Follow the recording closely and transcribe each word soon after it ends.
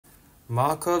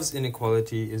Markov's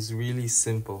inequality is really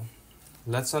simple.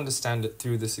 Let's understand it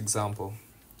through this example.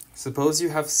 Suppose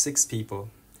you have 6 people.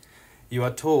 You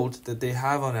are told that they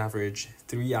have on average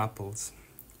 3 apples.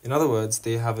 In other words,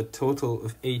 they have a total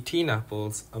of 18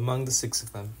 apples among the 6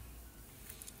 of them.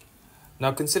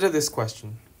 Now consider this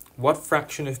question. What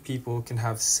fraction of people can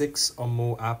have 6 or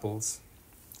more apples?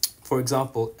 For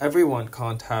example, everyone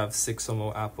can't have 6 or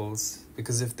more apples,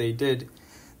 because if they did,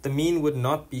 the mean would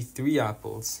not be 3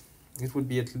 apples. It would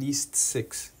be at least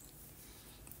 6.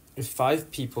 If 5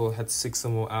 people had 6 or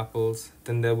more apples,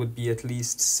 then there would be at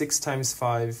least 6 times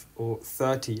 5 or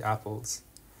 30 apples.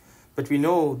 But we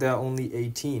know there are only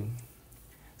 18.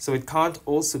 So it can't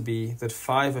also be that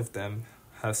 5 of them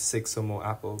have 6 or more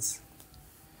apples.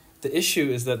 The issue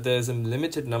is that there is a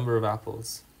limited number of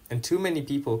apples, and too many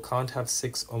people can't have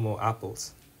 6 or more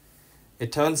apples.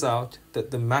 It turns out that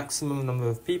the maximum number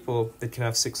of people that can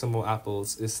have 6 or more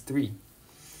apples is 3.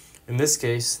 In this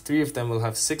case, 3 of them will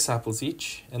have 6 apples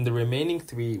each, and the remaining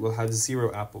 3 will have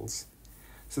 0 apples.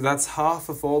 So that's half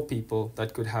of all people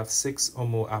that could have 6 or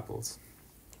more apples.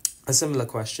 A similar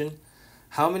question,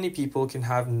 how many people can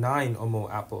have 9 or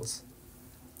more apples?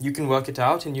 You can work it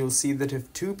out and you'll see that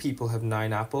if 2 people have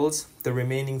 9 apples, the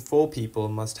remaining 4 people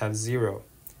must have 0.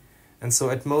 And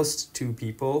so at most 2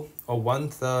 people, or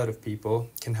 1/3 of people,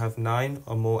 can have 9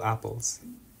 or more apples.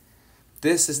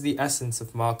 This is the essence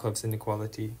of Markov's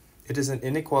inequality. It is an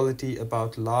inequality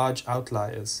about large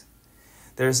outliers.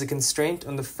 There is a constraint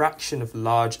on the fraction of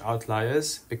large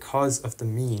outliers because of the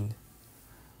mean.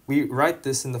 We write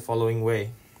this in the following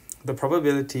way. The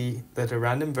probability that a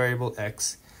random variable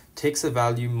x takes a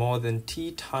value more than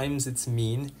t times its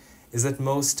mean is at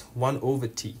most 1 over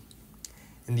t.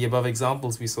 In the above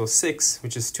examples, we saw 6,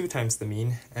 which is 2 times the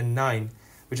mean, and 9,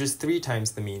 which is 3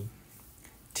 times the mean.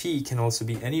 T can also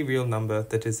be any real number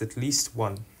that is at least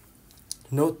 1.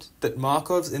 Note that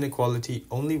Markov's inequality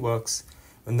only works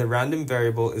when the random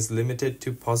variable is limited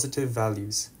to positive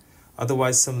values.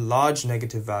 Otherwise, some large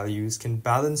negative values can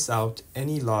balance out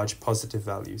any large positive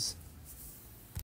values.